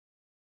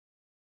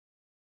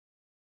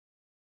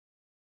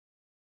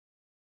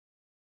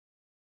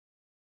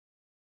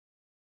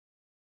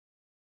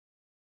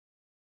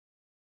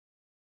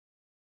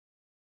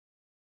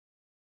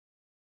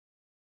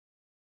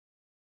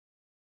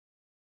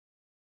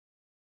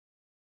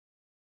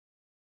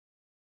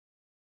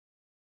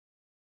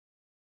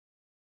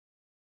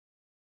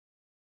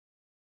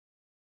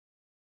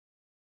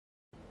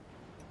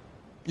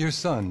Your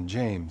son,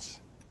 James.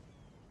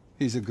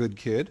 He's a good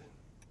kid.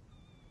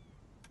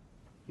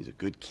 He's a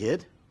good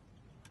kid?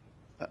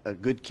 A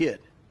good kid?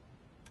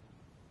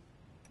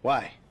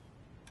 Why?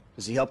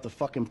 Does he help the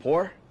fucking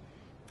poor?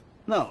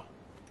 No.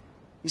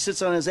 He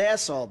sits on his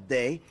ass all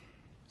day,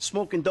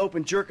 smoking dope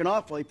and jerking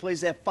off while he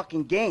plays that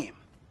fucking game.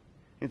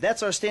 If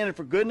that's our standard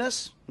for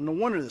goodness, no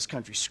wonder this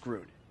country's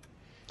screwed.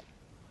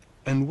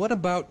 And what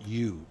about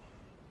you?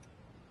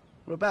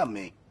 What about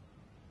me?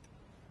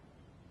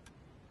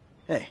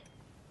 Hey.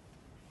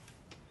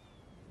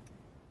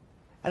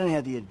 I don't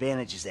have the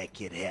advantages that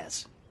kid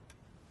has.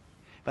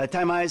 By the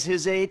time I was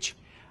his age,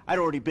 I'd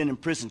already been in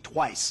prison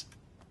twice.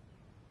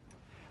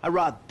 I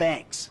robbed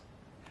banks.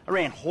 I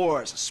ran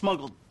whores. I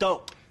smuggled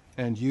dope.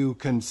 And you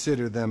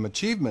consider them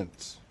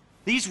achievements?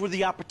 These were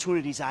the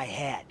opportunities I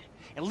had.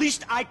 At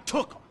least I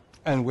took them.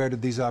 And where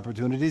did these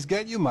opportunities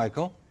get you,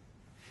 Michael?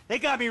 They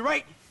got me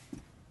right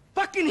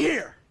fucking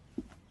here.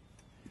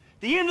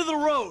 The end of the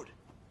road.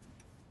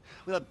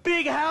 With a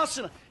big house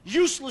and a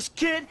useless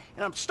kid,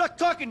 and I'm stuck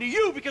talking to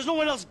you because no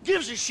one else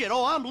gives a shit.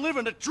 Oh, I'm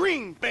living a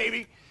dream,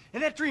 baby.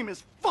 And that dream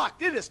is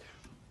fucked. It is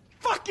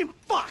fucking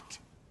fucked.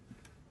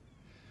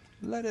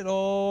 Let it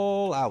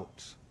all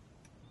out.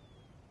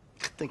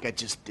 I think I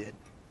just did.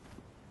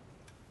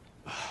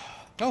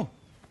 Oh.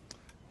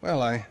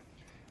 Well, I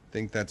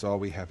think that's all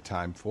we have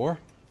time for.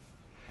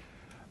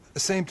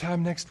 Same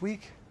time next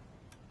week?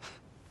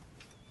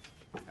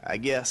 I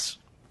guess.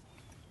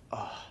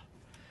 Oh.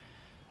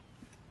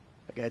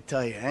 I gotta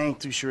tell you, I ain't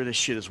too sure this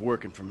shit is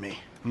working for me.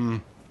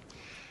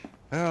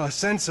 Well, a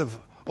sense of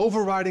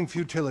overriding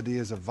futility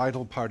is a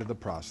vital part of the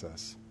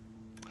process.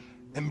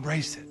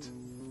 Embrace it.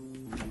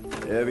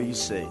 Whatever you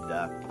say,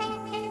 Doc.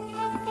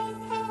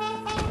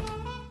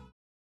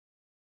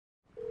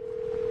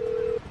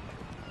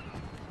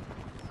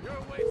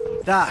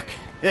 Doc,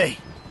 hey.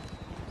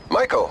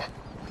 Michael,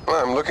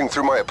 I'm looking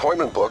through my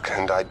appointment book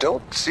and I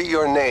don't see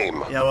your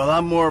name. Yeah, well,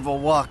 I'm more of a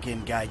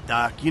walk-in guy,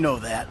 Doc. You know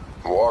that.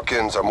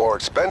 Walk-ins are more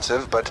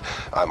expensive, but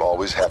I'm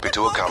always happy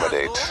to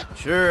accommodate.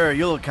 Sure,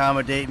 you'll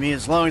accommodate me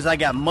as long as I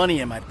got money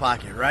in my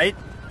pocket, right?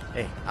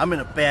 Hey, I'm in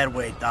a bad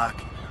way,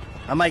 Doc.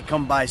 I might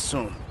come by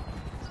soon.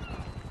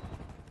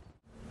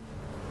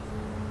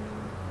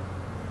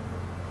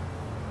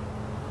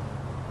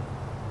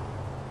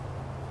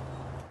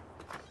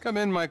 Come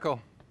in,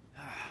 Michael.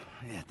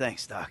 Yeah,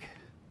 thanks, Doc.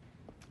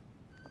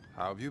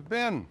 How have you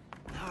been?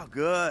 Oh,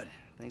 good.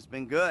 Things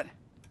been good.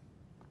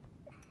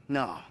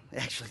 No,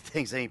 actually,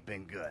 things ain't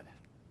been good.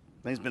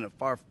 Things been a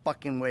far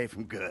fucking way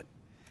from good.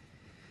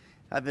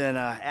 I've been,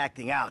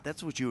 acting out.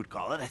 That's what you would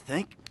call it, I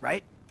think,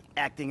 right?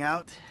 Acting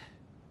out.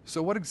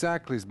 So what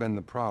exactly has been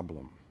the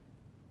problem?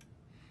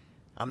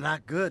 I'm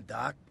not good,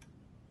 Doc.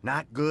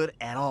 Not good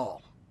at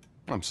all.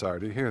 I'm sorry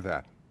to hear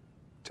that.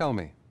 Tell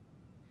me.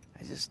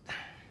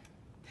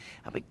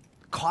 I've been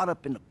caught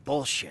up in the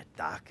bullshit,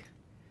 Doc.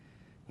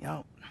 You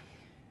know,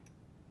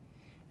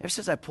 ever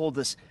since I pulled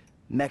this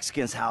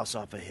Mexican's house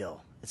off a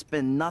hill, it's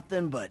been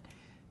nothing but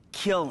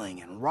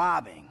killing and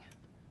robbing.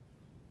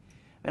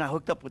 I mean, I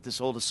hooked up with this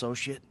old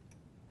associate.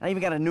 I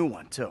even got a new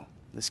one, too.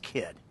 This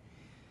kid.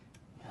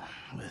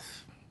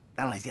 With,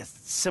 I don't know, he's got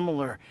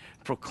similar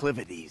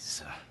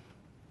proclivities.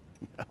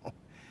 You know?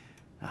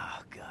 Oh,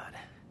 God.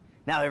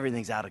 Now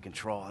everything's out of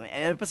control. I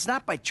mean, but it's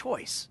not by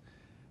choice.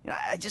 You know,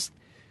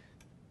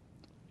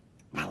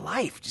 my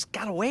life just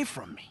got away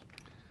from me.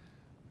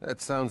 That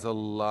sounds a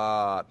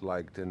lot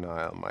like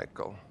denial,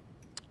 Michael.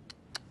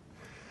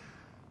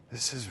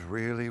 This is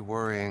really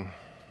worrying.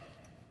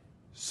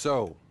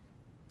 So,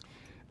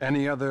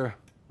 any other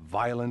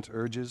violent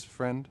urges,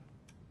 friend?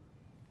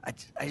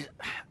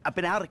 I've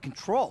been out of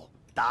control,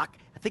 Doc.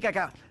 I think I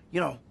got, you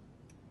know,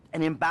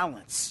 an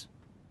imbalance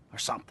or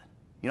something.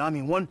 You know, I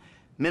mean, one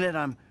minute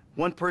I'm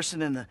one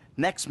person and the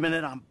next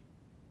minute I'm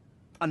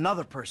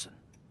another person.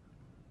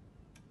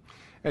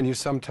 And you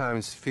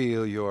sometimes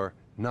feel you're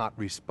not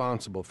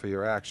responsible for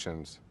your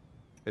actions.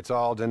 It's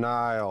all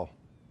denial.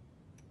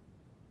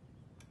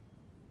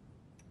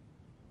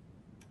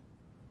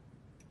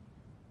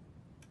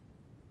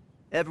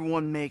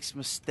 Everyone makes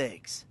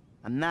mistakes.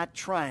 I'm not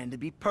trying to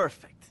be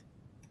perfect.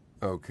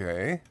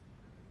 Okay.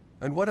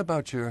 And what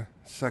about your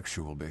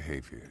sexual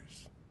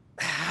behaviors?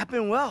 I've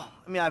been well.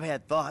 I mean, I've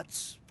had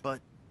thoughts, but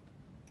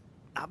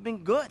I've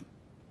been good.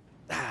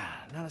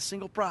 Not a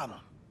single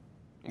problem.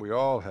 We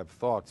all have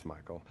thoughts,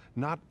 Michael.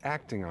 Not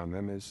acting on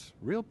them is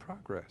real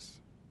progress.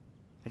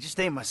 I just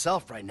ain't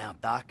myself right now,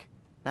 Doc.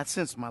 Not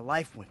since my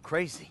life went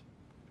crazy.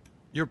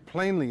 You're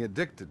plainly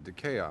addicted to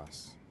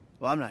chaos.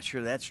 Well, I'm not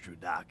sure that's true,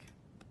 Doc.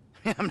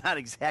 I'm not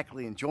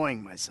exactly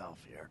enjoying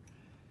myself here.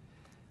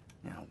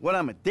 Now, what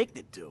I'm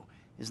addicted to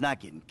is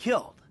not getting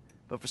killed.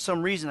 But for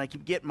some reason, I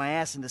keep getting my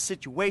ass into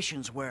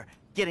situations where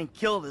getting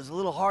killed is a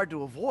little hard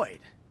to avoid.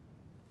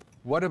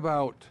 What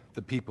about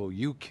the people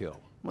you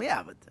kill? Well,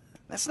 yeah, but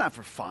that's not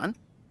for fun.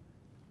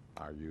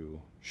 Are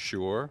you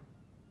sure?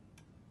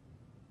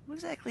 What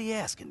exactly are you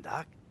asking,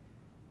 Doc?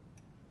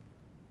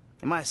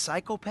 Am I a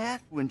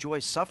psychopath who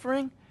enjoys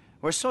suffering?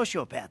 Or a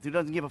sociopath who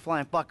doesn't give a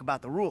flying fuck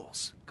about the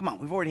rules? Come on,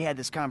 we've already had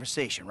this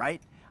conversation,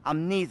 right?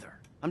 I'm neither.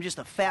 I'm just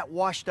a fat,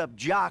 washed-up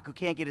jock who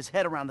can't get his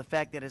head around the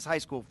fact that his high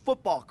school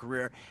football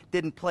career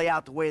didn't play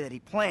out the way that he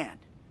planned.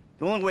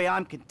 The only way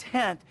I'm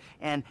content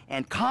and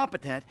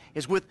competent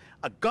is with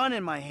a gun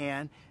in my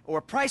hand or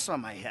a price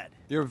on my head.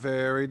 You're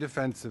very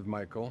defensive,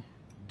 Michael.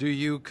 Do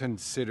you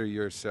consider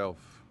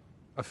yourself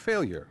a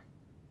failure?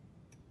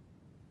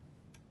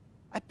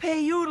 I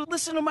pay you to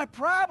listen to my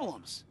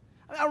problems.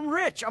 I'm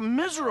rich. I'm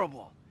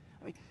miserable.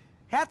 I mean,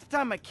 half the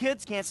time my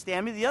kids can't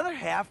stand me. The other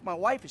half, my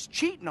wife is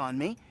cheating on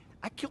me.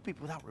 I kill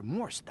people without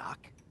remorse, Doc.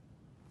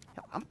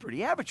 Hell, I'm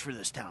pretty average for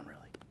this town, really.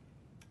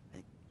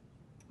 Hey,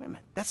 wait a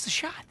minute. That's the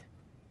shot.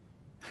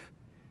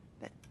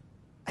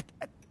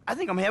 I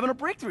think I'm having a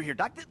breakthrough here,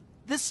 Doc.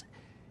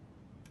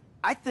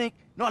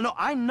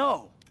 I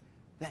know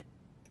that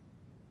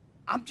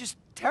I'm just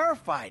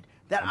terrified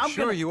that I'm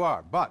sure you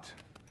are, but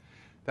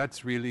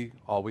that's really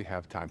all we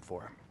have time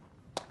for.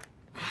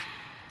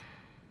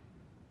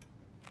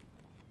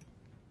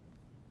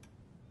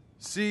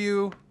 See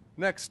you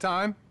next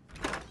time.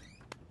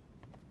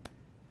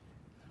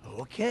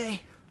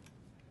 Okay.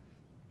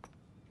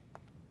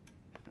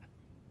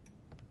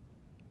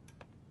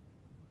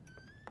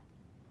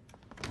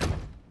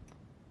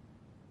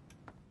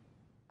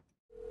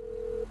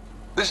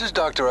 This is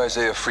Dr.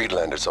 Isiah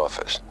Friedlander's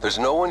office. There's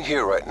no one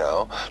here right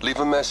now.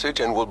 Leave a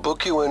message and we'll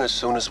book you in as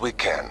soon as we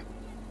can.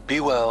 Be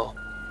well.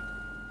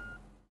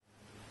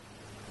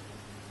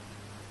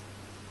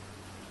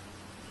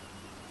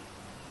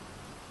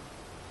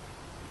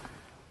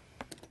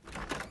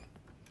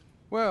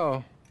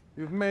 Well,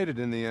 you've made it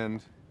in the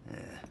end. Yeah.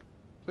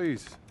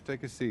 Please,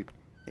 take a seat.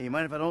 Hey, you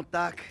mind if I don't,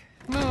 Doc?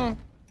 No.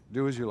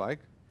 Do as you like.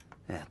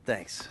 Yeah,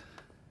 thanks.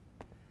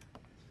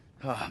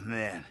 Oh,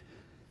 man.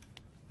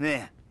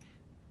 Man.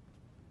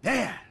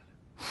 Man!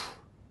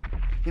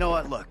 You know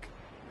what, look.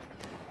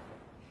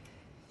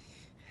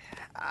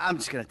 I'm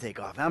just gonna take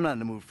off. I'm not in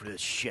the mood for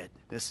this shit.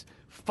 This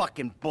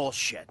fucking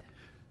bullshit.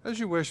 As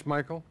you wish,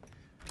 Michael.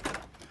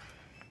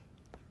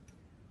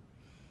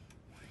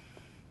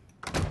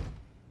 Can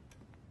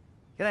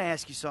I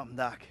ask you something,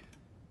 Doc?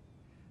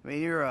 I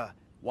mean, you're a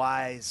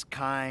wise,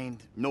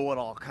 kind,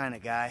 know-it-all kind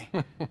of guy.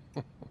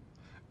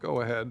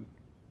 Go ahead. Do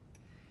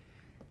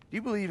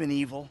you believe in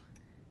evil?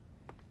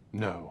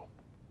 No.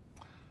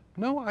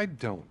 No, I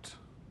don't.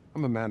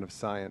 I'm a man of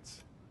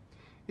science.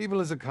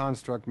 Evil is a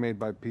construct made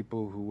by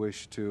people who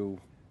wish to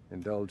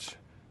indulge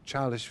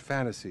childish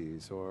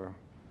fantasies, or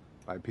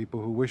by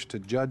people who wish to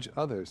judge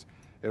others.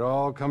 It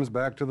all comes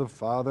back to the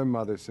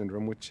father-mother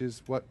syndrome, which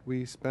is what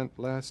we spent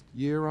last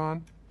year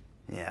on.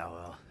 Yeah,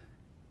 well,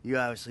 you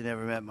obviously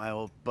never met my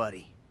old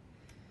buddy.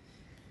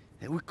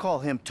 We call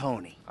him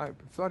Tony. I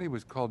thought he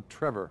was called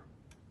Trevor.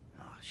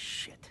 Oh,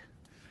 shit.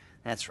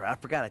 That's right. I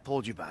forgot I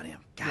told you about him.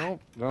 God.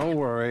 No, don't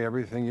worry.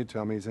 Everything you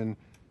tell me is in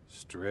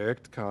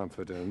strict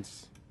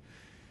confidence.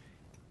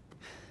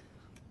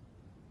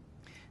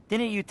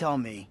 Didn't you tell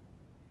me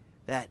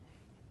that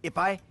if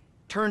I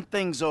turned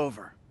things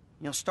over,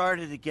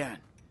 started again,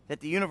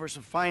 that the universe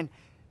would find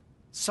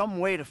some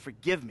way to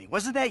forgive me?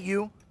 Wasn't that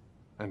you?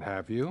 And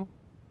have you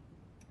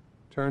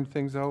turned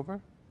things over?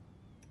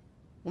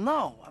 Well,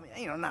 no. I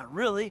mean, not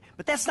really.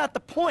 But that's not the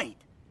point.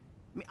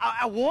 I mean,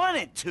 I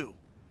wanted to.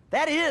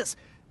 That is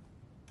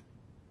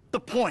the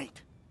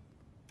point.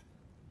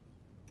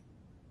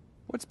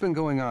 What's been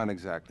going on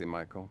exactly,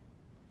 Michael?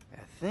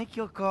 I think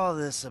you'll call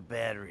this a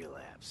bad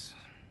relapse.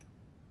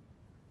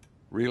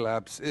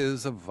 Relapse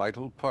is a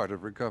vital part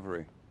of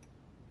recovery.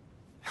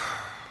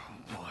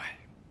 Boy.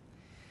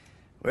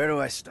 Where do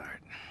I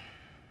start?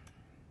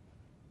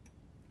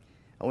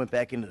 I went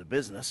back into the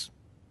business.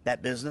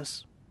 That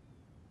business.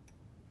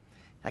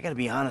 I gotta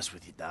be honest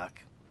with you, Doc.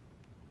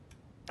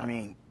 I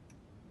mean,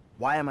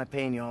 why am I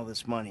paying you all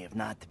this money if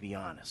not to be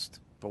honest?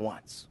 For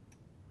once.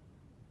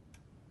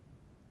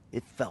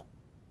 It felt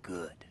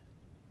good.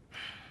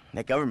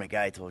 That government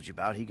guy I told you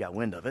about, he got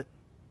wind of it.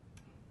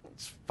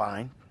 It's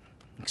fine.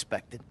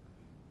 Expected.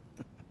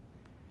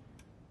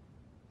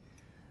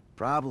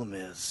 Problem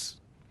is,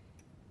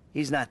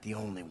 he's not the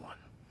only one.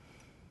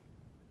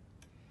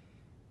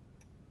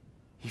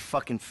 He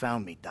fucking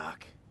found me,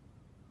 Doc.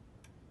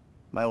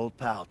 My old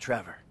pal,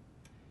 Trevor.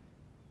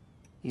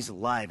 He's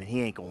alive and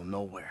he ain't going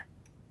nowhere.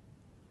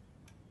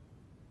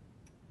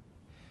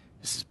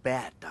 This is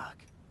bad, Doc.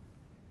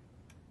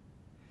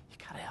 You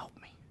gotta help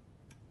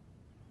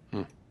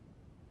me.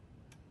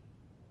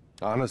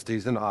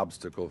 Honesty's an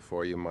obstacle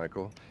for you,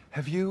 Michael.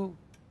 Have you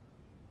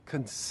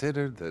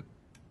considered that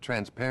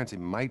transparency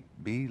might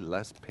be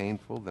less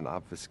painful than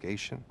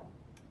obfuscation?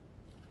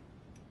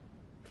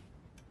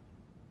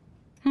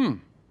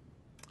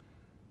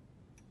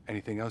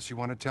 Anything else you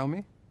want to tell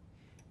me?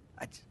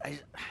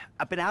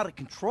 I've been out of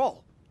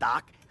control,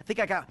 Doc. I think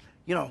I got,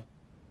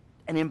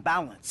 an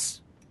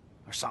imbalance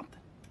or something.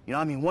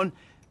 I mean, one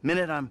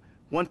minute I'm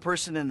one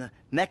person and the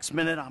next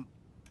minute I'm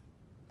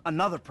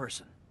another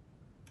person.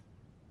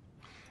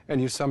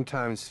 And you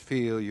sometimes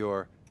feel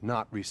you're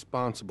not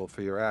responsible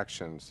for your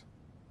actions.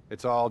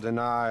 It's all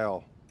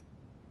denial.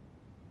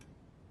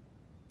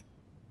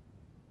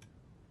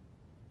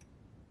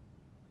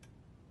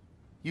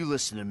 You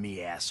listen to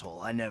me,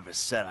 asshole. I never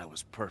said I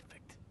was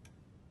perfect.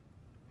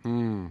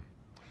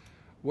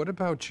 What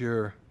about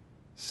your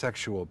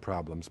sexual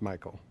problems,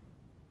 Michael?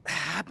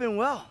 I've been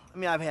well. I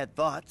mean, I've had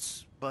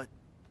thoughts, but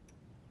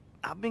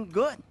I've been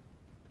good.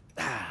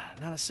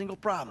 Not a single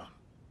problem.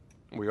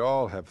 We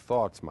all have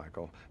thoughts,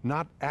 Michael.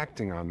 Not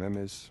acting on them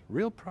is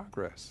real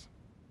progress.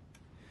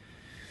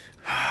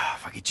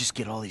 If I could just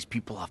get all these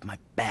people off my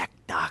back,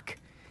 Doc,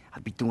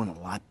 I'd be doing a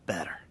lot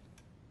better.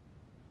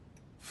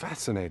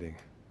 Fascinating.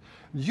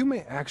 You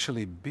may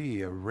actually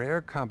be a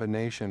rare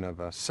combination of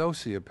a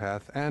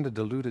sociopath and a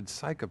deluded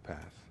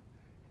psychopath.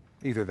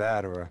 Either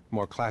that or a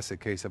more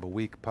classic case of a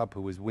weak pup who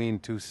was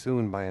weaned too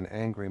soon by an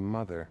angry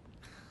mother.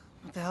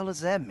 What the hell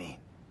does that mean?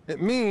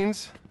 It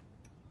means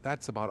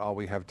that's about all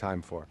we have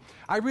time for.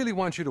 I really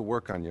want you to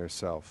work on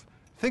yourself.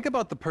 Think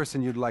about the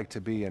person you'd like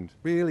to be and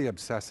really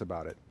obsess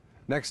about it.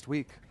 Next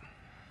week,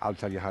 I'll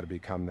tell you how to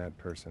become that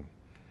person.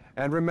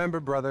 And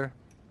remember, brother,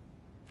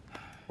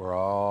 we're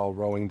all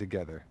rowing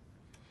together.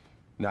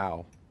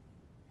 Now,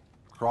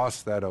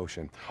 cross that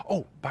ocean.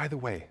 Oh, by the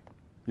way,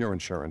 your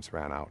insurance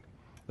ran out.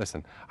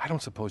 Listen, I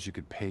don't suppose you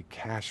could pay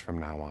cash from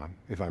now on.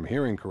 If I'm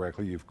hearing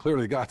correctly, you've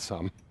clearly got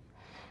some.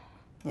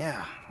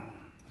 Yeah,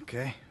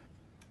 okay.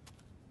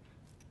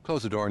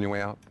 Close the door on your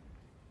way out.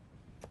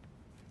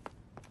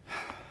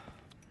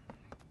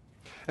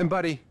 And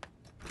buddy,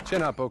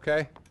 chin up,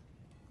 okay?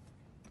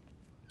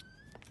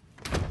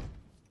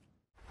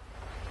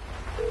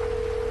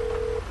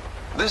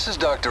 This is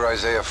Dr.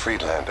 Isiah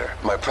Friedlander.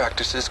 My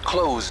practice is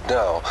closed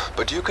now,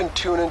 but you can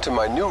tune into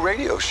my new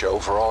radio show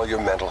for all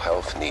your mental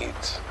health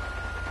needs.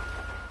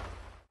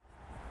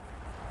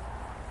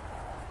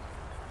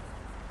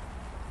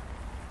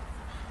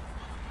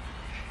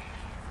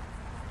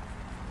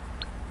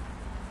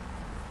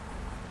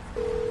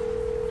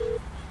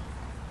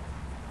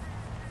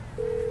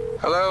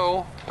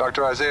 Hello,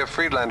 Dr. Isiah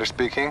Friedlander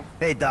speaking.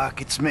 Hey,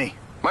 Doc, it's me.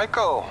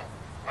 Michael,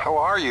 how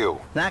are you?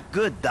 Not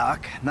good,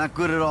 Doc. Not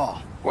good at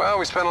all. Well,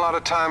 we spent a lot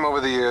of time over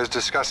the years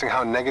discussing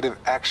how negative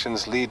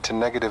actions lead to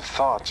negative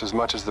thoughts as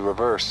much as the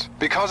reverse.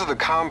 Because of the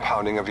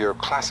compounding of your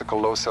classical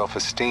low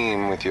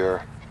self-esteem with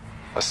your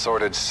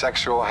assorted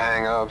sexual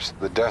hang-ups,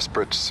 the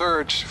desperate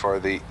search for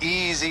the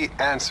easy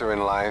answer in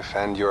life,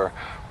 and your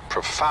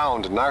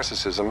profound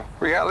narcissism,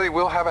 reality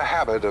will have a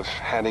habit of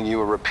handing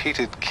you a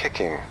repeated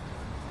kicking.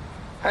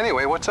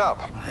 Anyway, what's up?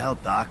 Hell,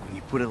 Doc, when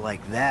you put it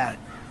like that,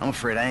 I'm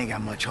afraid I ain't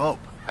got much hope.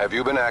 Have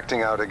you been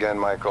acting out again,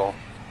 Michael?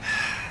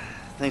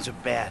 Things are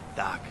bad,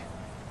 Doc.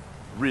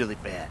 Really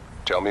bad.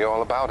 Tell me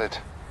all about it.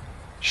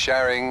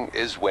 Sharing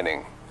is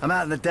winning. I'm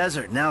out in the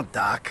desert now,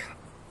 Doc.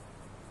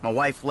 My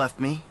wife left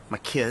me, my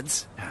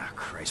kids. Ah,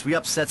 Christ, we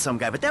upset some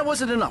guy, but that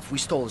wasn't enough. We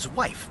stole his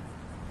wife.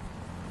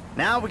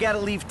 Now we gotta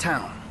leave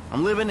town.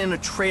 I'm living in a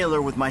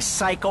trailer with my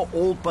psycho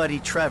old buddy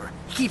Trevor.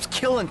 He keeps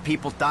killing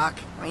people, Doc.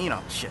 I mean, you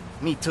know, shit,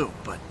 me too,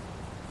 but...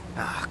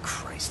 Ah,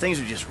 Christ,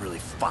 things are just really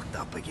fucked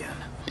up again.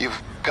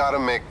 You've got to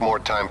make more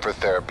time for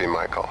therapy,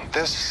 Michael.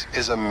 This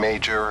is a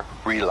major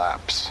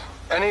relapse.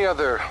 Any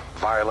other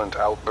violent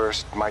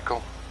outburst,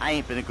 Michael? I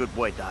ain't been a good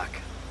boy, Doc.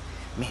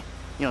 I mean,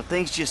 you know,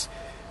 things just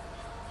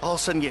all of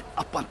a sudden get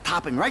up on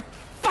top of me, right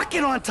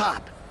fucking on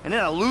top. And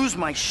then I lose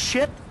my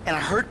shit, and I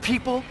hurt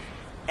people,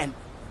 and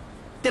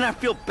then I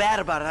feel bad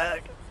about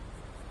it.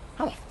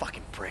 I'm a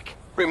fucking prick.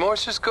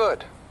 Remorse is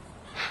good,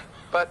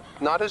 but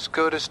not as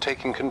good as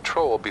taking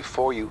control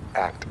before you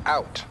act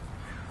out.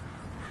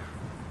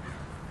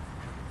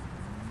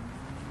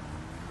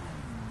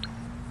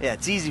 Yeah,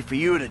 it's easy for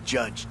you to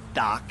judge,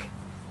 Doc.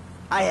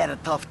 I had a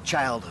tough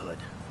childhood.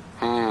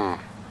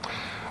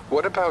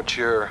 What about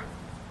your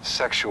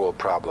sexual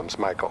problems,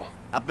 Michael?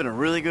 I've been a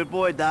really good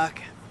boy,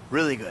 Doc.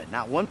 Really good.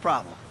 Not one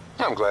problem.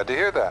 I'm glad to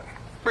hear that.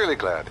 Really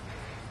glad.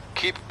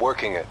 Keep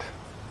working it.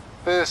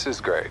 This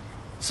is great.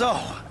 So,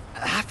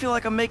 I feel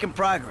like I'm making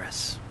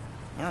progress.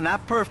 You know,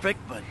 not perfect,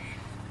 but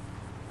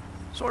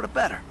sort of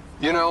better.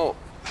 You know,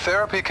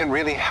 therapy can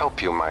really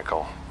help you,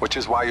 Michael, which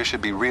is why you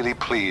should be really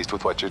pleased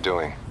with what you're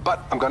doing. But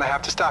I'm gonna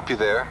have to stop you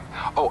there.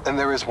 Oh, and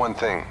there is one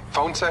thing.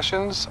 Phone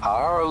sessions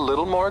are a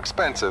little more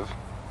expensive,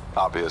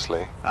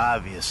 obviously.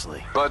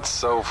 Obviously. But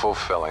so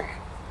fulfilling.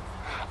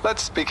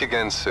 Let's speak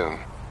again soon.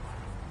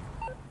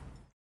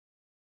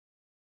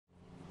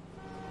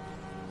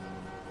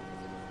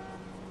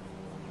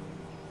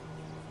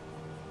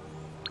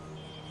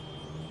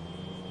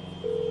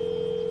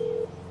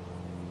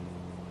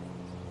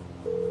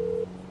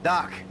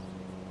 Doc.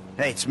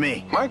 Hey, it's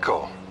me.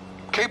 Michael,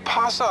 ¿qué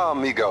pasa,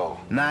 amigo?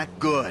 Not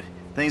good.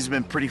 Things have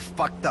been pretty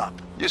fucked up.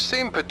 You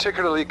seem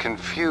particularly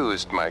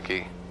confused,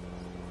 Mikey.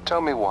 Tell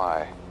me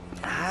why.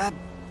 I've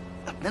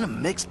been a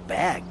mixed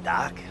bag,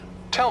 Doc.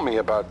 Tell me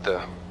about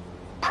the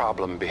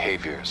problem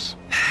behaviors.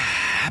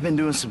 I've been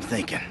doing some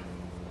thinking.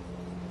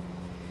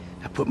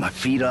 I put my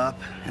feet up,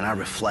 and I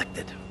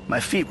reflected. My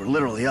feet were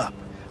literally up,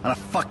 on a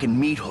fucking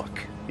meat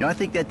hook. You know, I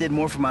think that did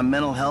more for my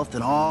mental health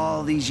than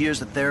all these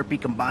years of therapy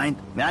combined.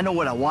 I mean, I know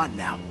what I want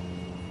now.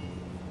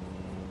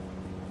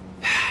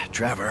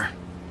 Trevor,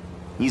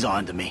 he's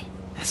on to me.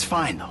 That's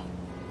fine, though.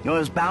 You know, it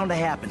was bound to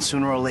happen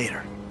sooner or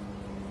later.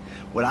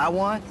 What I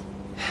want?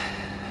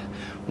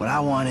 What I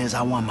want is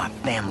I want my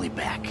family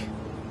back.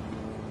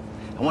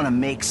 I want to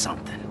make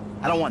something.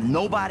 I don't want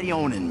nobody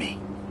owning me.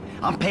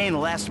 I'm paying the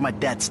last of my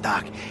debts,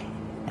 Doc,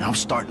 and I'm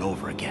starting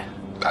over again.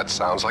 That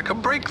sounds like a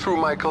breakthrough,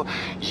 Michael.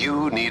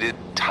 You needed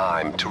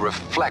time to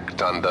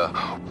reflect on the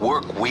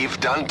work we've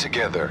done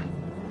together.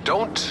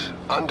 Don't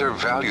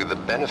undervalue the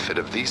benefit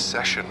of these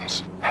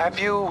sessions. Have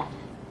you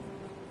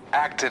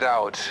acted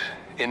out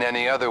in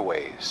any other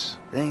ways?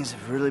 Things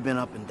have really been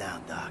up and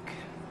down, Doc.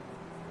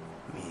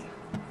 I mean,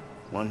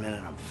 one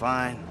minute I'm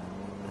fine,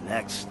 the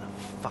next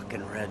a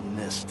fucking red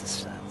mist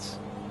descends.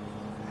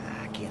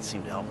 I can't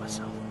seem to help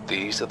myself.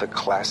 These are the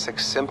classic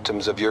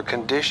symptoms of your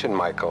condition,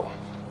 Michael.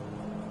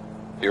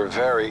 You're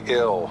very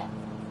ill.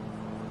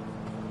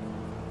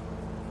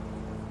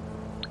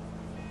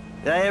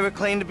 Did I ever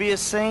claim to be a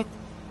saint?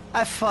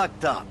 I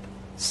fucked up.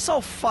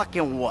 So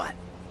fucking what?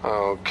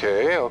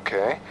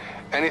 Okay.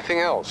 Anything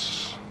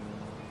else?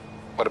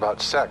 What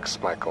about sex,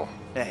 Michael?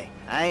 Hey,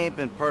 I ain't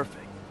been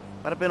perfect,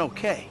 but I've been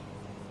okay.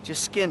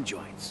 Just skin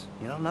joints,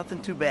 you know,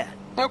 nothing too bad.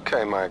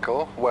 Okay,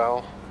 Michael.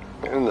 Well,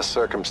 in the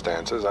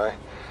circumstances, I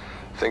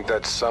think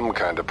that's some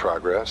kind of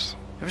progress.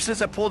 Ever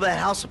since I pulled that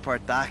house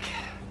apart, Doc,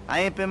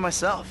 I ain't been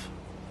myself.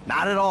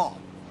 Not at all.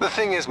 The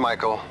thing is,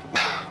 Michael,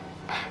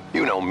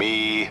 you know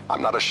me.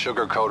 I'm not a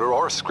sugarcoater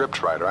or a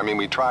scriptwriter. I mean,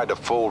 we tried a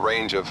full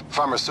range of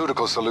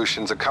pharmaceutical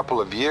solutions a couple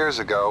of years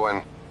ago,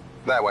 and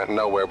that went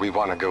nowhere we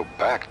want to go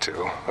back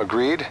to.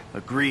 Agreed?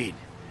 Agreed.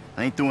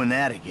 I ain't doing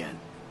that again.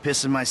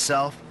 Pissing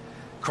myself,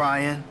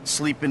 crying,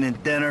 sleeping in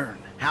dinner, and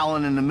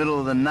howling in the middle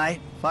of the night.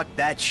 Fuck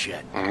that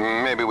shit.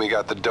 Maybe we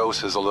got the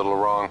doses a little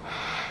wrong.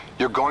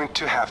 You're going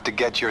to have to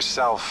get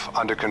yourself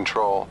under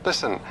control.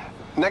 Listen,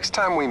 next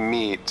time we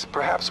meet,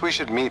 perhaps we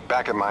should meet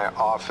back at my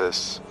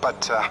office.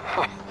 But,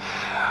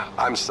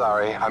 I'm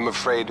sorry. I'm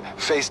afraid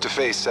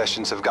face-to-face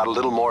sessions have got a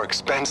little more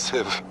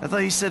expensive. I thought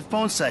you said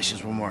phone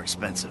sessions were more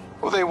expensive.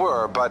 Well, they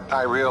were, but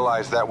I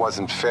realized that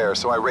wasn't fair,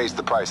 so I raised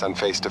the price on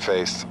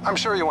face-to-face. I'm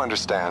sure you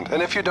understand.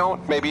 And if you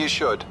don't, maybe you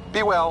should.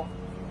 Be well.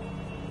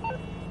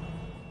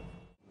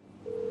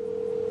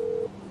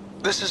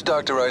 This is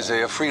Dr.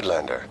 Isiah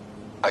Friedlander.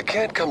 I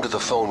can't come to the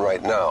phone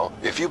right now.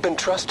 If you've been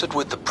trusted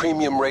with the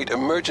premium rate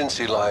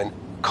emergency line,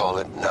 call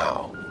it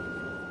now.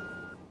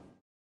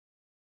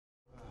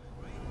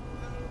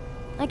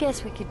 I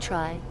guess we could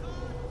try.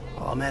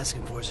 All I'm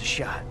asking for is a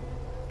shot.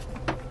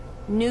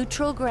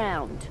 Neutral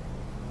ground.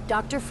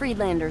 Dr.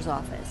 Friedlander's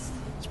office.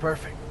 It's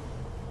perfect.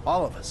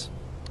 All of us.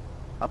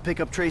 I'll pick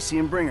up Tracy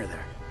and bring her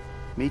there.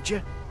 Meet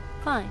you?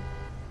 Fine.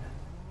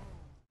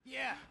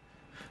 Yeah.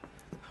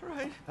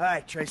 All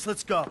right, Trace,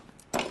 let's go.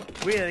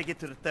 We gotta get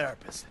to the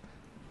therapist.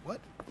 What?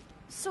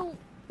 So,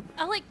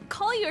 I'll,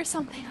 call you or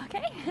something,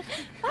 okay?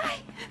 Bye.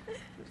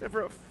 There's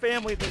ever a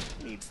family that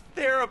needs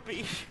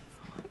therapy.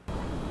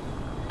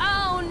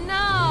 Oh,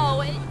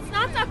 no. It's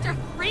not Dr.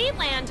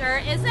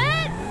 Friedlander, is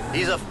it?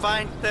 He's a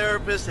fine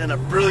therapist and a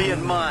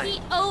brilliant mind.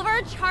 He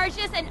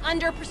overcharges and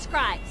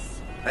underprescribes.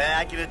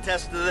 I can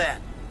attest to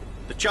that.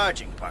 The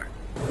charging part.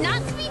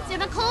 Not to be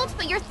difficult,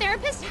 but your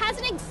therapist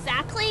hasn't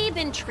exactly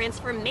been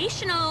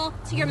transformational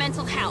to your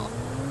mental health.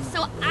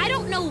 So I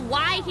don't know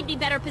why he'd be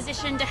better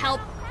positioned to help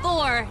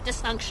for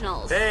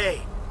dysfunctionals.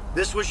 Hey,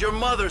 this was your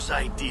mother's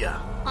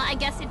idea. Well, I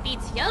guess it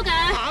beats yoga.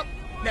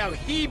 Now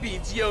he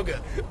beats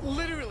yoga.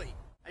 Literally.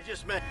 I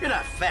just meant, you're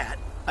not fat.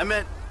 I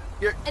meant,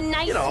 you're, A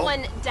nice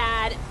one,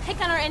 Dad.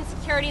 Pick on our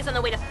insecurities on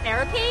the way to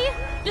therapy?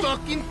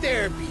 Fucking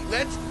therapy.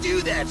 Let's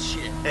do that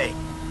shit. Hey,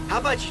 how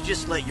about you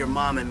just let your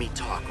mom and me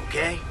talk,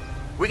 okay?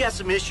 We got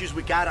some issues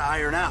we gotta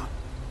iron out.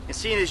 And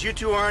seeing as you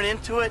two aren't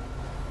into it,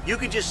 you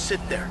could just sit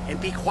there and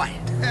be quiet.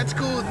 That's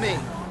cool with me.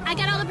 I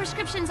got all the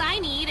prescriptions I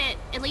need,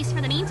 at least for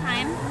the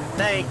meantime.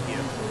 Thank you.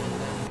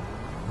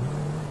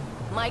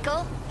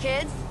 Michael,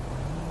 kids,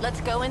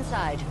 let's go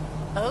inside.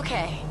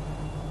 Okay.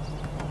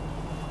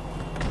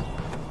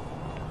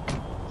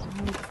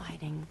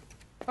 Fighting.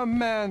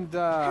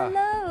 Amanda!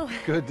 Hello.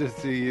 Good to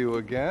see you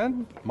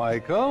again.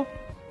 Michael,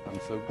 I'm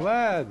so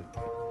glad.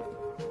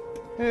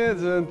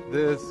 Isn't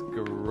this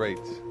great?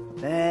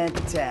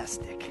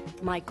 Fantastic.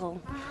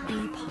 Michael,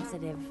 be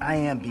positive. I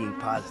am being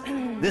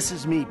positive. This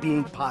is me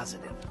being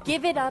positive.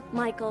 Give it up,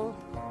 Michael.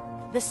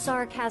 The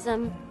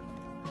sarcasm,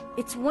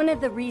 it's one of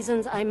the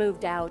reasons I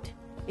moved out.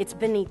 It's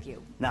beneath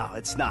you. No,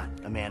 it's not,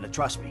 Amanda.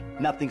 Trust me.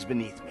 Nothing's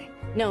beneath me.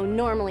 No,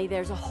 normally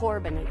there's a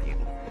whore beneath you.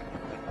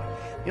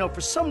 You know,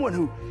 for someone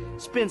who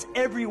spends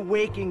every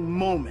waking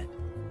moment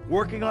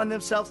working on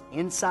themselves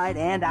inside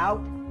and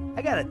out,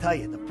 I gotta tell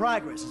you, the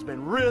progress has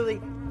been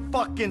really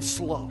fucking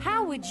slow.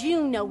 How would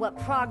you know what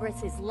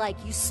progress is like,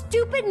 you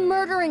stupid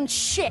murdering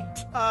shit?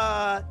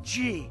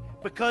 Gee,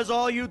 because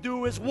all you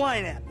do is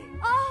whine at me.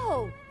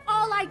 Oh,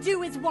 all I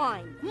do is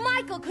whine.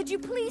 Michael, could you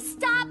please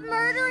stop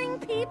murdering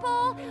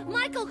people?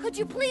 Michael, could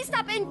you please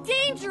stop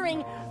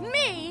endangering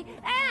me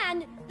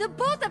and the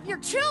both of your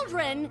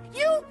children?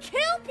 You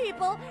kill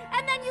people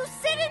and then you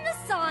sit in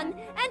the sun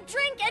and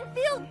drink and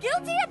feel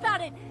guilty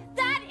about it.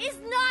 That is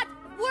not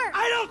work.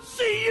 I don't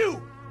see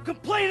you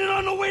complaining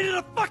on the way to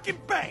the fucking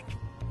bank.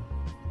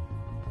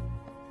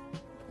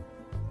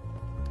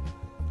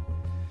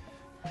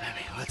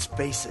 Let's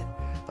face it,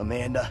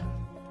 Amanda.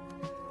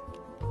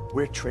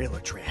 We're trailer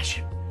trash,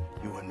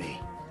 you and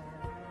me.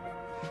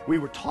 We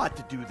were taught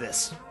to do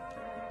this.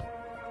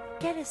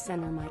 Get a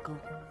center, Michael.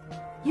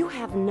 You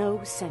have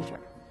no center.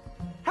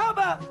 How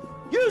about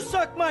you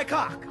suck my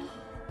cock?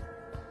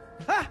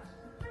 Huh?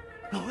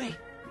 No, wait.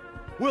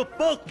 We'll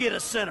both get a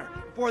center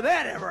before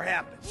that ever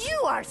happens.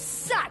 You are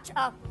such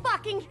a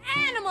fucking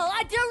animal!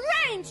 A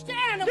deranged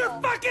animal!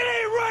 You're fucking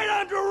ain't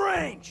right on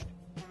deranged!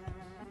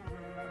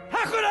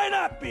 How could I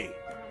not be?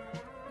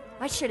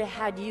 I should have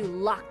had you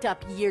locked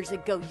up years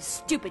ago, you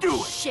stupid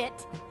shit!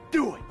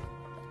 Do it!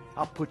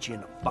 I'll put you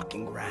in the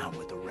fucking ground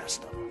with the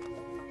rest of them.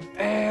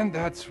 And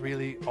that's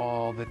really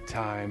all the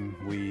time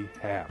we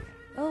have.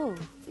 Oh,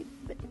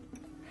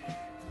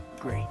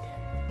 Great.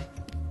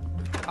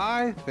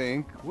 I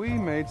think we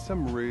made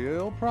some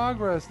real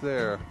progress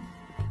there.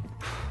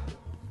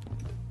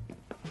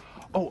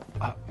 Oh,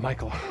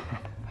 Michael,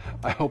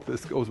 I hope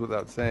this goes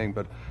without saying,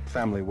 but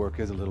family work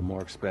is a little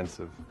more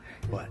expensive.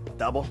 What,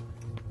 double?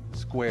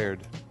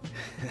 Squared.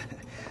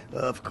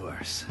 Of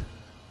course.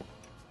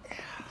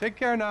 Take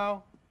care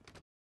now.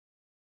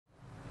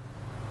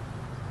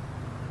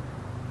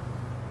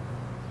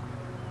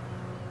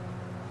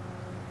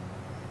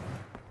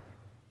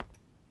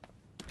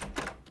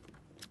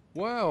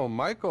 Well,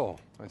 Michael,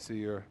 I see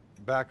you're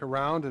back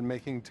around and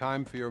making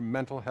time for your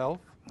mental health.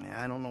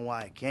 Yeah, I don't know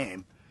why I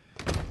came.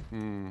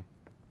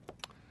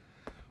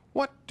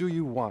 What do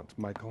you want,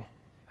 Michael?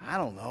 I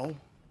don't know.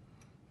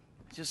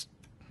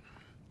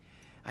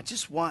 I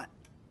just want...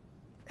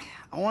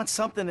 I want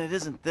something that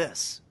isn't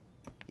this.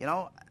 You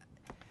know?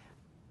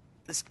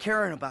 This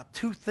caring about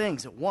two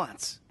things at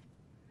once.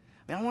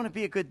 I mean, I want to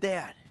be a good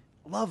dad.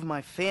 Love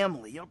my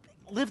family. You know,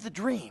 live the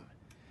dream.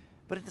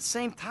 But at the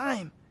same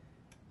time,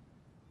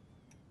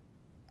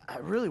 I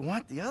really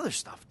want the other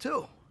stuff,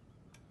 too.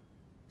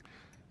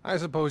 I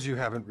suppose you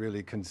haven't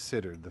really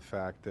considered the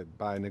fact that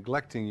by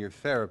neglecting your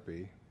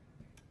therapy,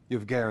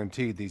 you've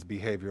guaranteed these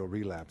behavioral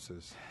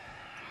relapses.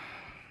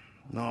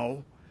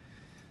 No,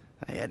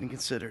 I hadn't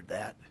considered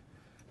that.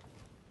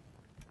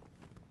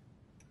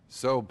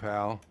 So,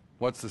 pal,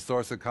 what's the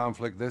source of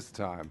conflict this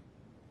time?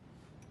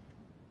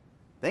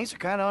 Things are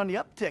kind of on the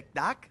uptick,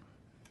 Doc.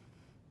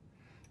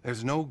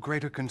 There's no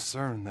greater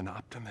concern than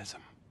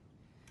optimism.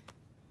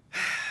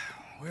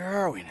 Where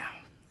are we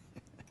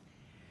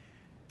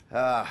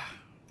now?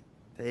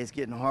 Today's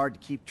getting hard to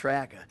keep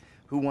track of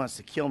who wants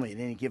to kill me at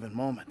any given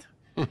moment.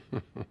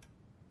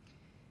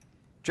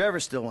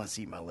 Trevor still wants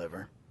to eat my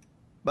liver,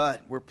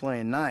 but we're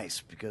playing nice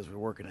because we're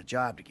working a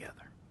job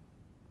together.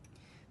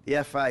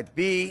 The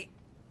FIB,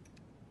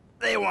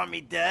 they want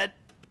me dead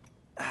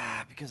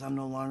because I'm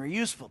no longer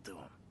useful to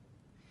them.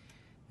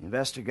 The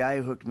investor guy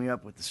who hooked me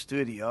up with the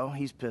studio,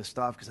 he's pissed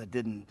off because I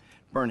didn't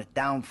burn it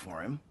down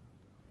for him.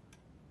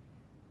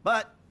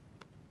 But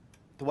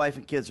the wife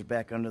and kids are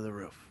back under the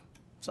roof.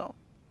 So,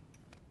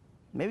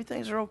 maybe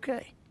things are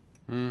okay.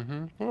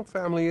 Well,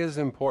 family is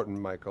important,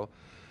 Michael.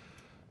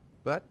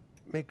 But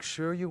make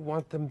sure you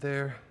want them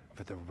there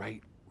for the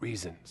right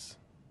reasons.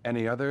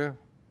 Any other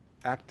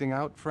acting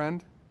out,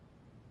 friend?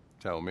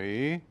 Tell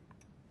me.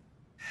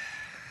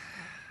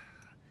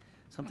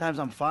 Sometimes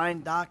I'm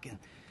fine, Doc, and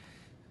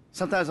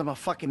sometimes I'm a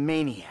fucking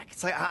maniac.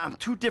 It's like I'm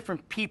two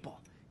different people.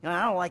 You know,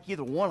 I don't like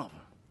either one of them.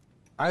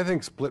 I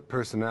think split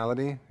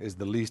personality is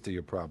the least of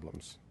your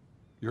problems.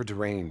 You're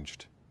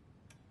deranged.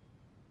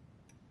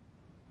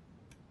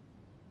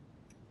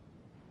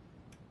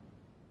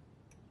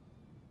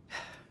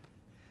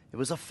 It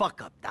was a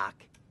fuck-up, Doc.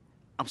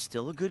 I'm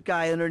still a good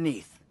guy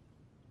underneath.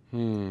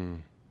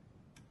 Anything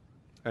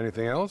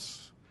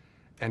else?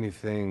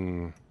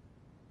 Anything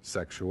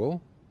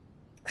sexual?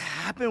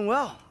 I've been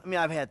well. I mean,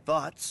 I've had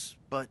thoughts,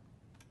 but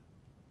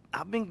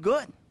I've been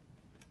good.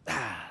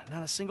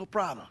 Not a single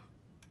problem.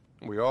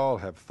 We all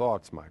have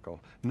thoughts,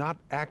 Michael. Not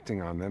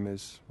acting on them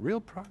is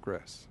real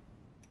progress.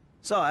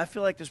 So, I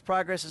feel like there's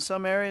progress in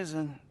some areas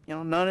and, you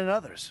know, none in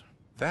others.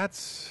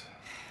 That's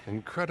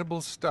incredible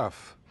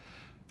stuff.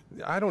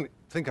 I don't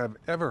think I've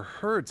ever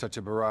heard such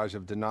a barrage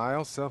of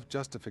denial,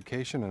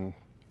 self-justification, and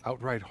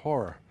outright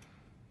horror.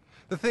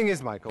 The thing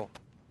is, Michael,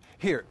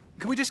 here,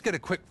 can we just get a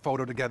quick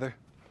photo together?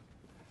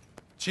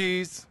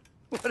 Cheese.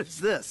 What is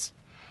this?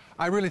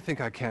 I really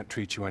think I can't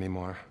treat you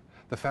anymore.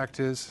 The fact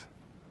is,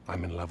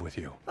 I'm in love with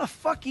you. The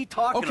fuck you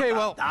talking Okay,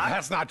 about, well, Doc?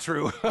 that's not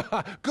true.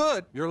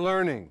 Good. You're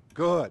learning.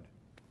 Good.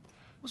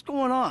 What's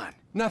going on?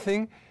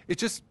 Nothing.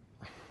 It's just...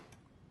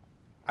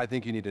 I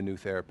think you need a new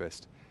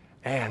therapist.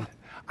 And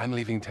I'm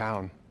leaving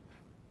town.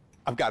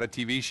 I've got a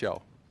TV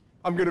show.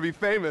 I'm gonna be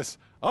famous.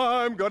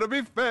 I'm gonna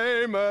be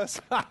famous.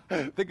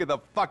 Think of the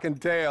fucking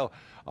tale.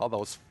 All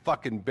those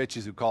fucking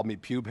bitches who called me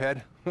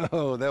pubehead.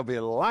 Oh, they'll be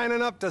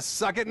lining up to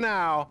suck it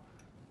now.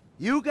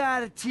 You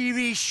got a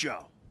TV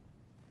show.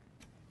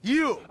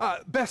 You!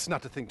 Best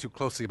not to think too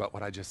closely about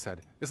what I just said.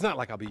 It's not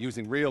like I'll be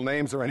using real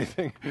names or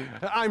anything.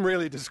 I'm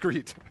really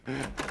discreet.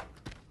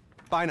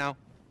 Bye now.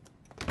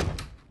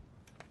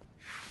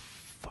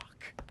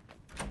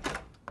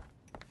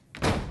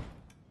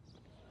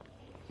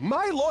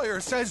 My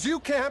lawyer says you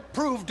can't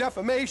prove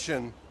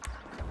defamation.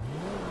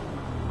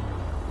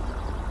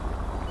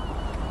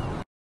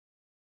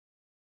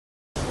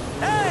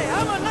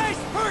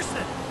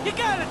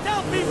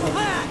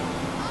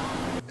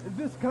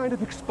 This kind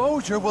of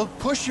exposure will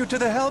push you to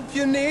the help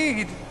you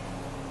need.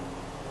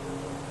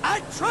 I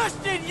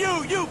trusted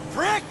you, you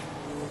prick!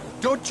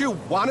 Don't you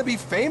want to be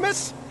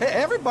famous? Hey,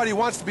 everybody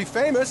wants to be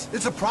famous.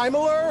 It's a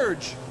primal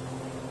urge.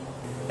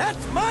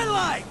 That's my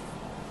life!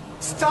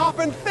 Stop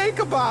and think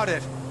about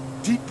it.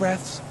 Deep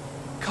breaths.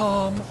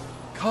 Calm,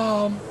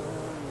 calm.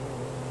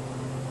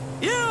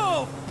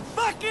 You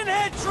fucking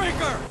head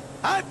shrinker!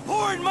 I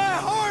poured my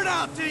heart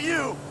out to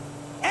you!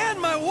 And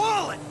my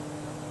wallet!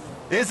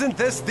 Isn't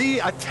this the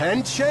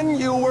attention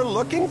you were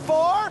looking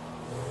for?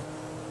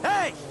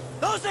 Hey!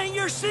 Those ain't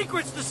your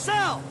secrets to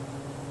sell!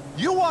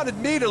 You wanted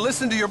me to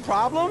listen to your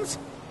problems?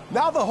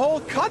 Now the whole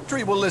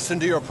country will listen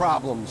to your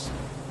problems.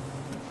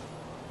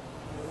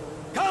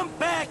 Come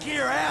back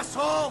here,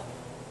 asshole!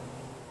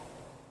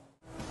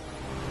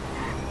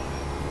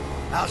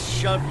 I'll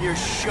shove your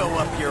show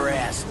up your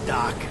ass,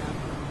 Doc.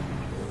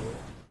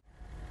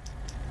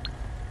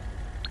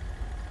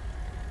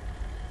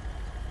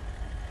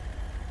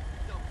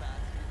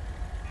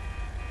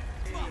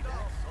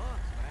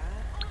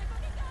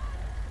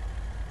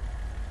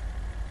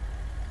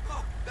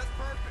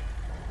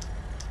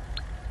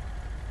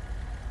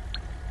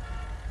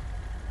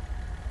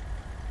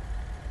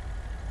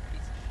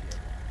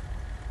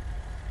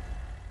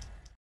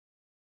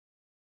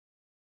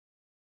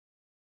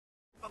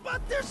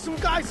 But there's some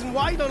guys in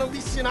white on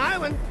Elysian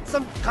Island.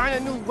 Some kind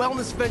of new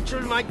wellness venture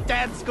my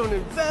dad's gonna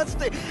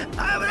invest in.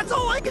 That's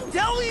all I can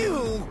tell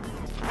you.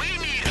 We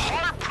need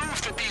hard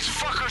proof that these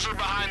fuckers are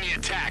behind the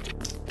attack.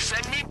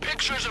 Send me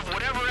pictures of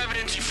whatever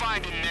evidence you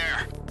find in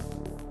there.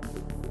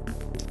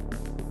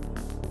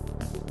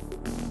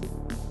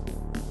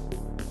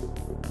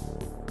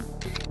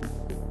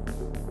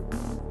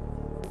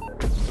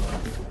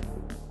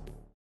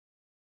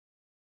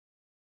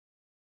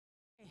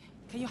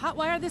 Can you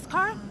hotwire this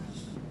car?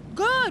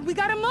 Good, we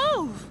gotta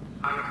move.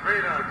 I'm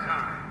afraid our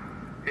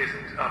time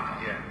isn't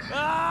up yet.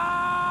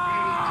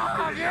 Ah!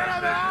 We need to finish Get our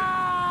him session,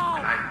 out!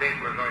 and I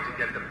think we're going to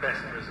get the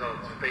best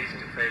results face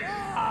to face.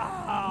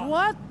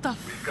 What the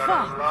We've got a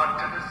fuck? lot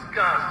to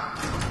discuss.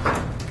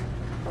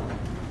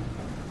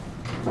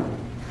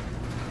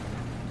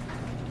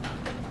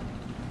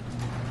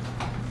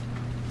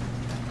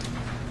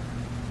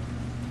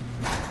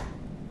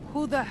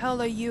 Who the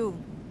hell are you?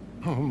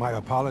 Oh, my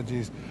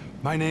apologies.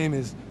 My name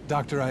is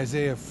Dr.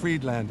 Isiah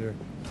Friedlander,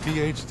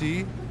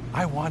 PhD.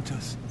 I want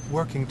us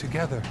working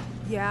together.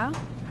 Yeah?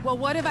 Well,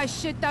 what if I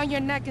shit down your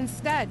neck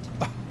instead?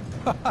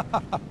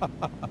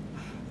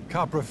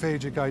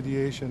 Coprophagic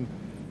ideation.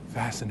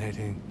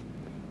 Fascinating.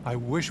 I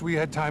wish we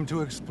had time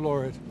to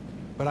explore it,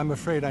 but I'm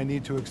afraid I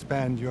need to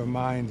expand your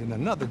mind in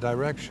another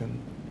direction.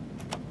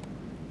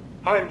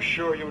 I'm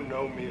sure you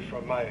know me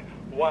from my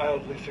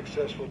wildly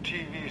successful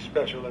TV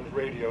special and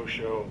radio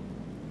show.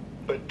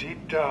 But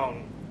deep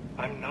down,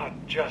 I'm not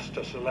just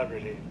a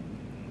celebrity.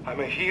 I'm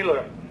a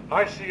healer.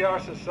 I see our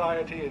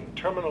society in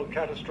terminal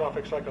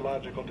catastrophic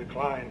psychological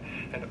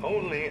decline, and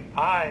only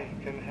I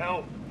can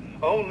help.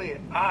 Only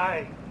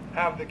I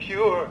have the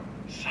cure.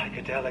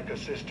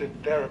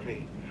 Psychedelic-assisted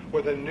therapy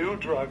with a new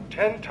drug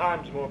 10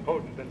 times more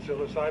potent than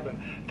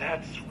psilocybin.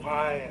 That's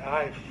why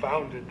I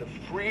founded the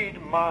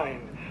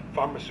Friedmind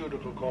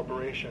Pharmaceutical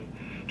Corporation,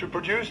 to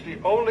produce the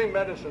only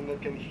medicine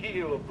that can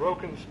heal a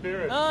broken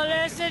spirit. Oh,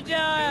 listen to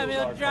him,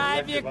 he'll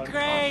drive you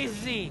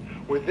crazy.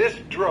 With this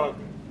drug,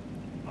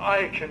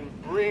 I can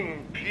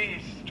bring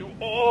peace to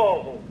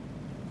all.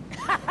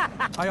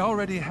 I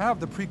already have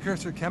the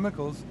precursor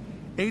chemicals.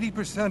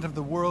 80% of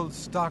the world's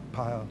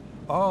stockpile.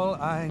 All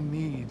I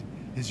need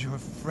is your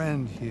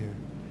friend here.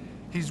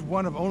 He's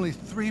one of only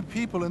 3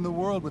 people in the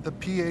world with a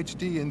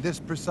PhD in this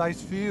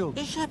precise field.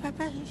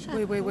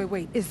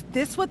 Wait. Is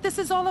this what this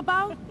is all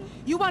about?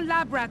 You want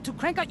Lab Rat to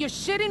crank out your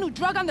shitty new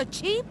drug on the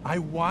cheap? I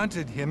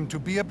wanted him to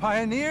be a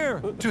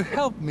pioneer, to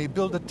help me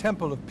build a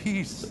temple of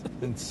peace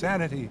and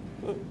sanity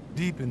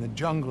deep in the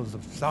jungles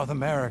of South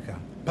America.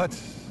 But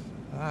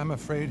I'm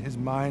afraid his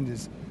mind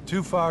is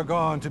too far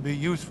gone to be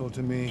useful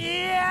to me.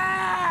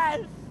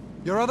 Yes!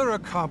 Your other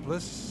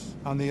accomplice,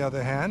 on the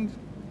other hand...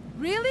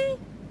 Really?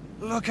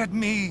 Look at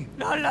me.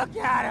 Don't look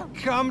at him!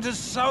 Come to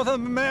South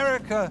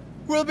America.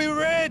 We'll be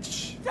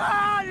rich.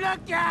 Don't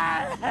look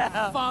at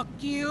him! Fuck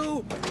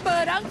you,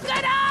 but I'm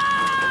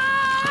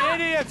gonna...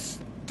 Idiots!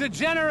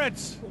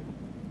 Degenerates!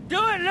 Do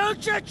it,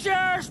 Lucha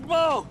Chairs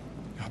move!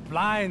 You're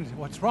blind.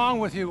 What's wrong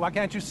with you? Why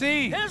can't you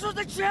see? Here's with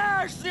the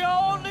chairs, the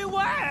only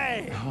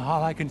way!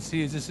 All I can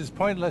see is this is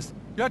pointless.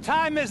 Your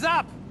time is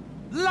up!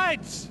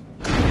 Lights!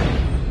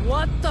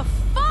 What the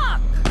fuck?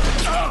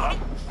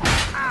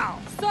 Ow!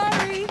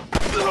 Sorry.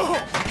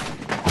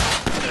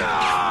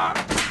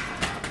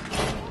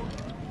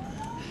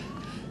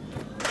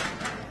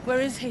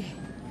 Where is he?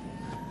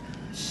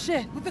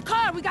 Shit, with the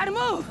car, we gotta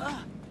move!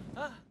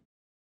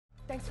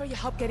 Thanks for your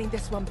help getting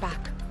this one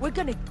back. We're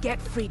gonna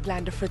get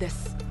Friedlander for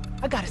this.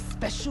 I got a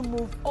special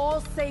move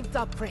all saved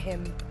up for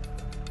him.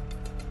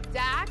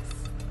 Dax,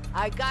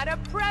 I got a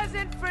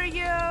present for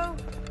you!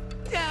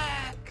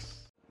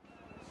 Dax!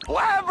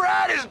 Lab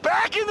Rat is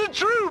back in the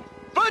troop!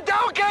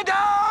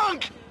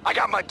 Badonka-donk! I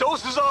got my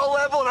doses all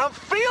level and I'm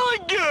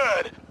feeling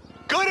good!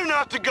 Good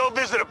enough to go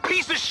visit a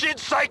piece of shit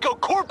psycho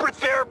corporate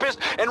therapist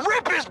and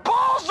rip his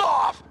balls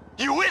off!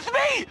 You with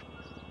me?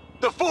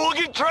 The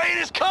Fooligan train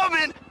is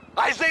coming!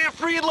 Isiah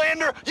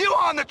Friedlander, you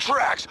on the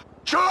tracks!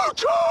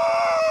 Choo-choo!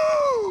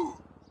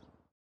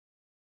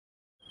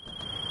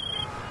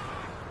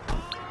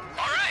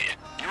 Alright,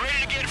 you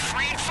ready to get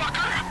freed,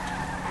 fucker?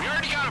 We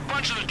already got a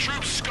bunch of the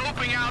troops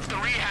scoping out the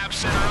rehab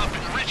center up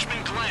in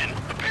Richmond Glen.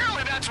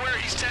 Apparently that's where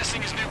he's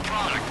testing his new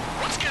product.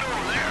 Let's get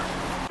over there.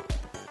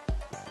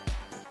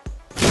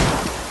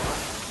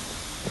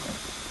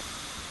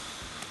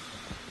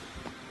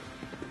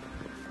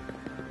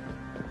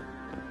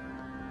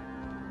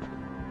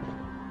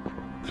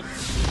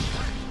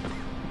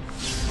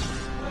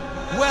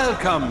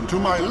 Welcome to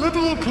my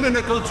little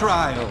clinical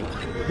trial.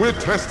 We're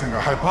testing a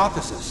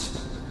hypothesis.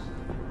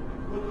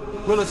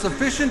 Will a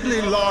sufficiently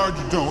large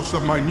dose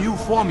of my new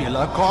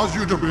formula cause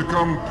you to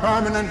become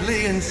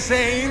permanently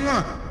insane?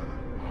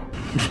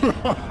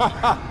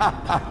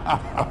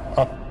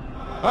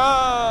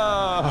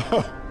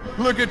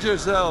 Look at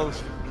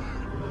yourselves.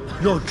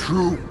 Your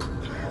troupe.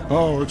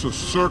 Oh, it's a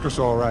circus,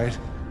 all right.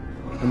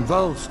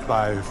 Convulsed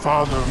by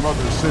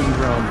father-mother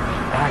syndrome,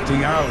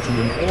 acting out in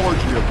an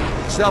orgy of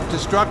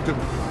self-destructive,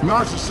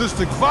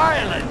 narcissistic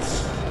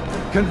violence.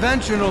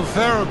 Conventional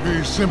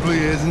therapy simply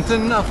isn't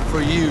enough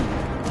for you.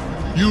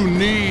 You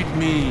need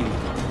me.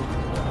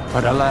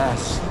 But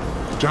alas,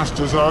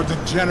 just as our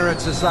degenerate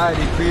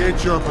society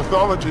creates your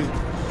pathology,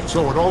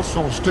 so it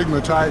also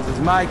stigmatizes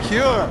my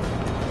cure.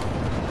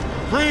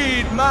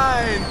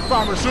 Friedmind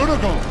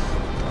Pharmaceuticals,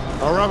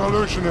 a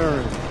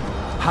revolutionary,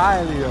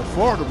 highly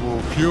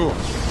affordable cure.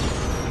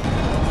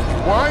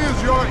 Why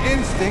is your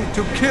instinct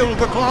to kill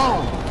the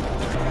clown?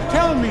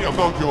 Tell me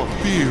about your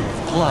fear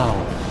of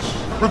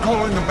clowns.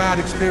 Recalling a bad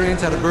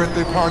experience at a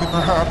birthday party,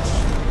 perhaps?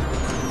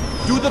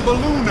 Do the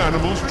balloon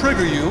animals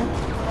trigger you?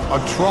 A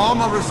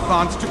trauma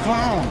response to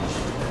clowns.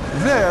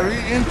 Very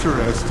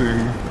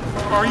interesting.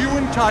 Are you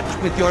in touch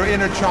with your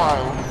inner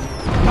child?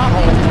 Not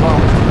all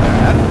clowns are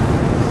bad.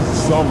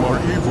 Some are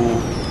evil.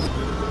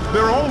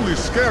 They're only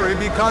scary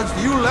because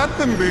you let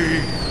them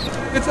be.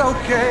 It's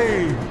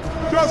okay.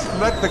 Just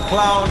let the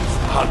clowns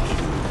hug you.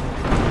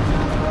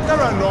 There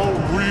are no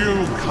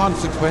real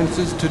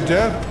consequences to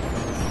death.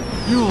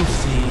 You'll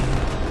see.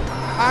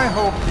 I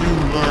hope you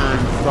learn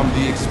from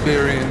the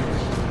experience.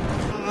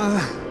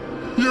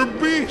 You're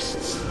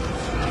beasts.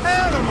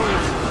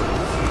 Animals.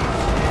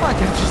 Why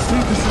can't you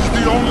see this is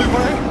the only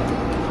way?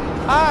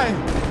 I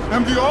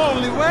am the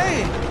only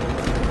way.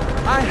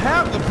 I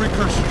have the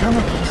precursor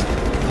chemicals.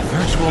 A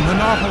virtual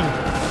monopoly.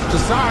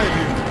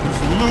 Society is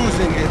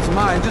losing its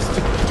mind. Just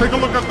take a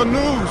look at the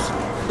news.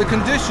 The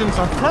conditions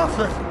are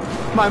perfect.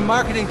 My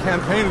marketing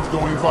campaign is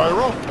going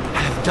viral.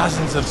 I have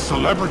dozens of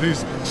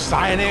celebrities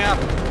signing up.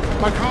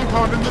 My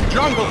compound in the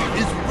jungle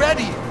is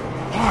ready.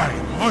 Why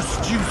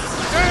must you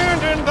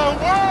stand in the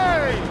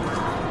way?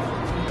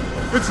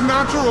 It's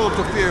natural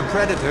to fear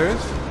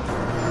predators.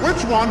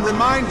 Which one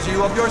reminds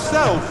you of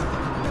yourself?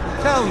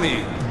 Tell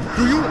me,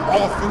 do you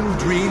often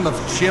dream of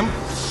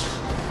chimps?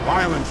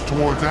 Violence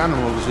towards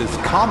animals is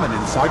common in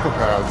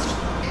psychopaths.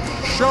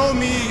 Show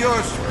me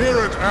your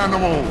spirit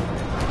animal.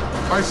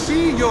 I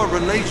see your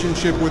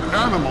relationship with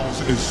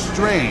animals is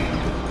strained.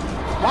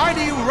 Why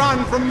do you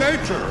run from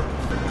nature?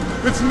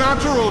 It's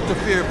natural to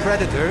fear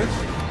predators.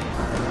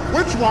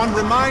 Which one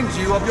reminds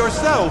you of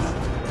yourself?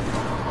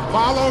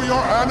 Follow your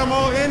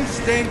animal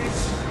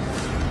instincts.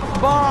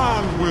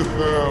 Bond with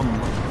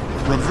them.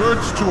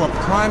 Reverts to a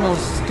primal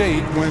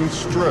state when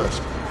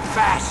stressed.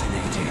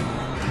 Fascinating.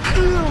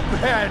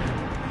 Pubehead!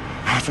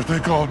 That's what they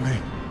called me.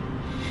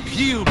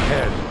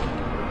 Pubehead.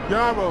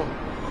 Yeah, well,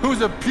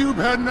 who's a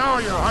pubehead now,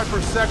 you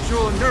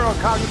hypersexual,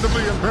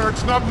 neurocognitively impaired,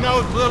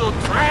 snub-nosed little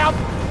tramp?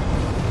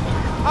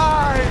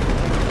 I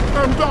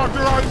am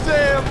Dr.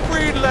 Isiah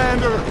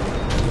Friedlander,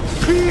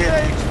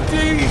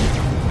 PhD.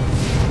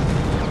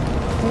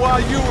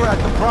 While you were at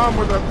the prom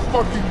with that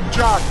fucking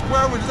jock,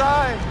 where was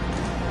I?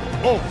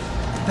 Oh,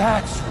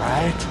 that's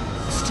right.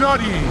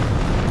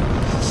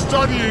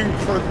 Studying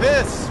for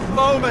this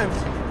moment.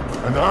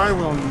 And I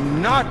will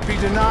not be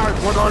denied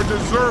what I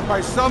deserve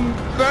by some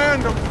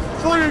band of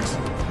freaks.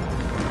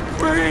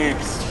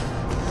 Freaks!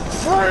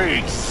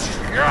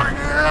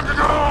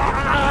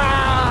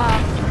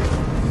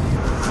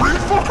 Free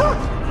fucker?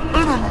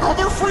 And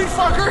another free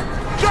fucker?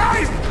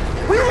 Guys!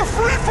 We have a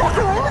free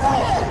fucker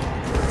overall!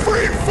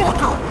 Free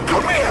fucker!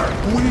 Come here!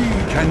 We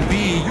can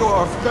be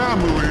your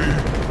family.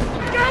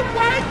 You're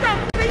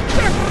welcome,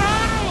 Mr.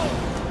 Brown!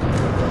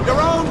 Your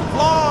own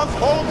flaws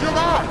hold you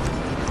back!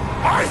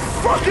 I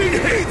fucking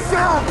hate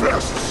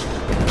therapists!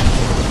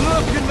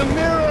 Look in the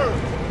mirror!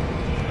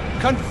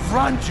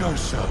 Confront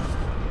yourself.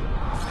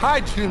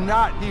 I do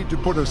not need to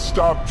put a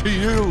stop to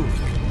you.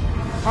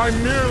 I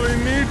merely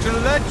need to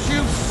let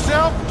you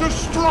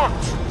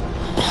self-destruct.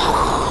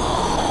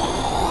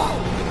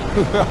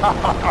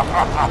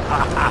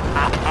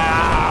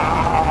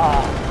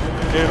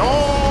 It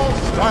all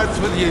starts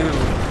with you.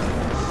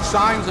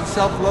 Signs of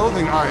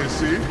self-loathing, I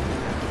see.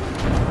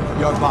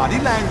 Your body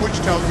language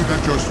tells me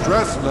that your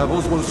stress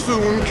levels will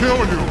soon kill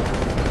you.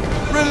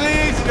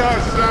 Release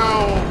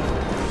yourself!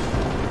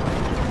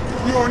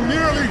 You're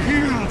nearly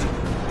healed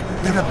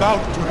and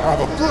about to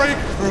have a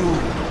breakthrough.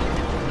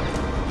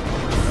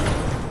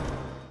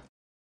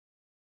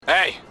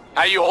 Hey,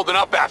 how you holding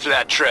up after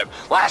that trip?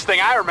 Last thing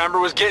I remember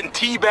was getting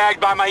teabagged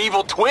by my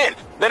evil twin.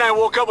 Then I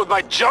woke up with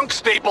my junk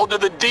stapled to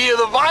the D of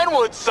the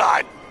Vinewood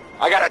side.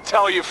 I gotta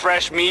tell you,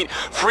 fresh meat,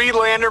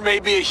 Friedlander may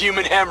be a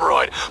human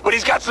hemorrhoid, but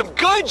he's got some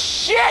good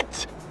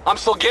shit! I'm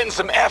still getting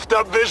some effed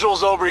up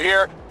visuals over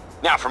here.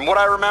 Now, from what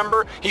I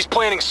remember, he's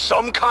planning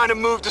some kind of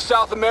move to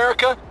South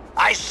America.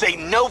 I say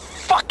no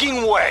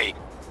fucking way.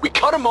 We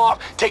cut him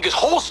off, take his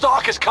whole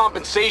stock as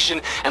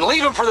compensation, and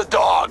leave him for the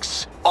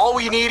dogs. All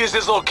we need is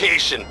his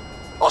location.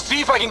 I'll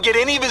see if I can get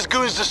any of his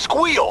goons to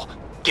squeal.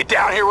 Get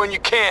down here when you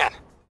can.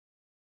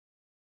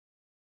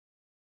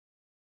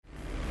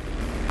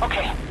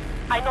 Okay.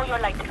 I know you're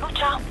like,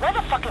 Lucha, where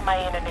the fuck am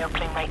I in an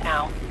airplane right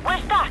now?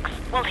 Where's Dax?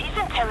 Well, he's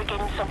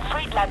interrogating some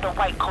Friedlander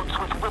white coats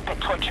with whippet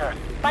torture.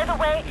 By the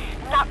way,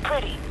 not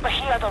pretty, but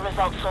here are the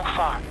results so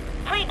far.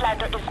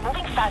 Friedlander is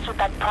moving fast with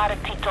that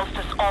product he dosed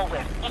us all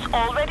with. He's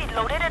already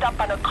loaded it up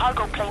on a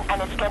cargo plane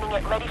and is getting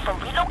it ready for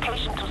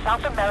relocation to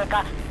South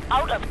America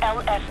out of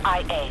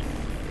LSIA.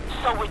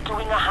 So we're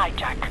doing a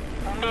hijack,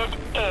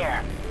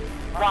 mid-air.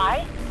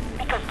 Why?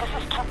 Because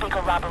this is too big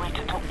a robbery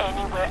to do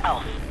anywhere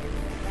else.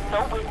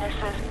 No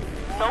witnesses,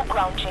 no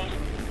ground chase,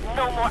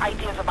 no more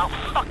ideas about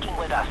fucking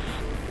with us.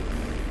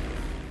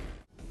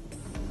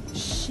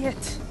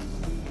 Shit.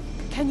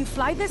 Can you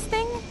fly this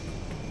thing?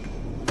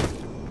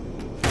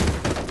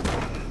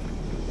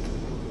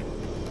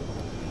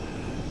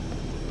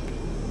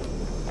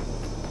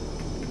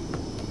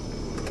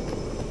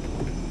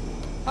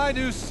 I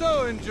do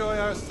so enjoy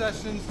our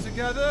sessions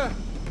together.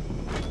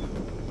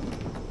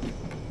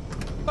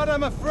 But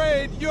I'm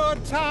afraid your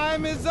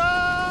time is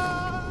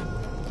up.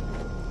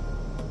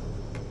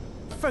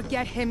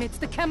 Forget him, it's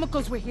the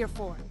chemicals we're here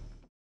for.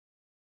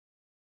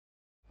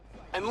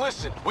 And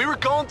listen, we were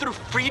going through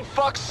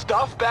Friedfuck's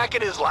stuff back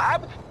at his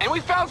lab, and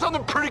we found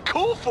something pretty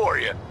cool for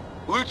you.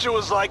 Lucha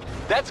was like,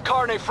 that's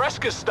carne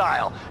fresca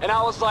style. And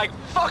I was like,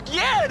 fuck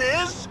yeah, it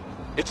is!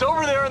 It's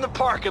over there in the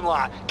parking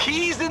lot.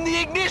 Keys in the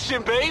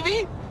ignition,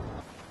 baby!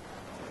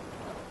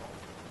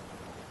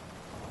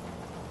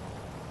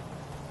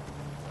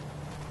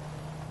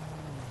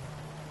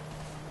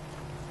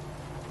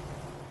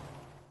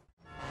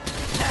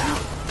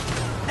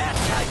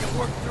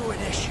 Work through an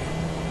issue.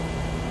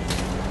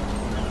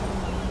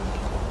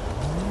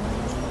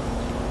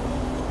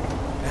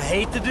 I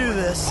hate to do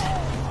this.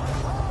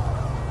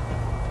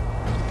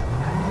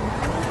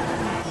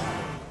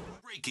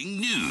 Breaking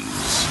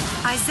news.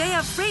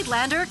 Isiah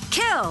Friedlander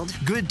killed.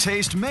 Good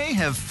taste may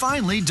have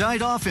finally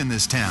died off in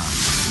this town.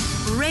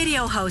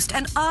 Radio host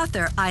and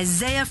author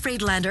Isiah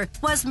Friedlander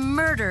was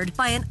murdered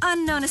by an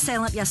unknown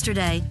assailant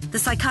yesterday. The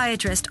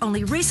psychiatrist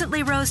only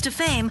recently rose to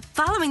fame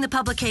following the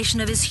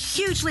publication of his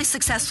hugely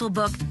successful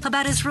book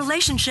about his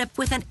relationship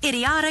with an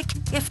idiotic,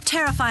 if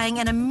terrifying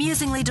and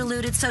amusingly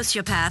deluded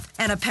sociopath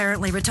and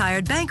apparently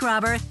retired bank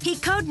robber he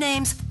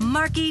codenames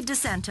Marky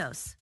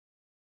DeSantos.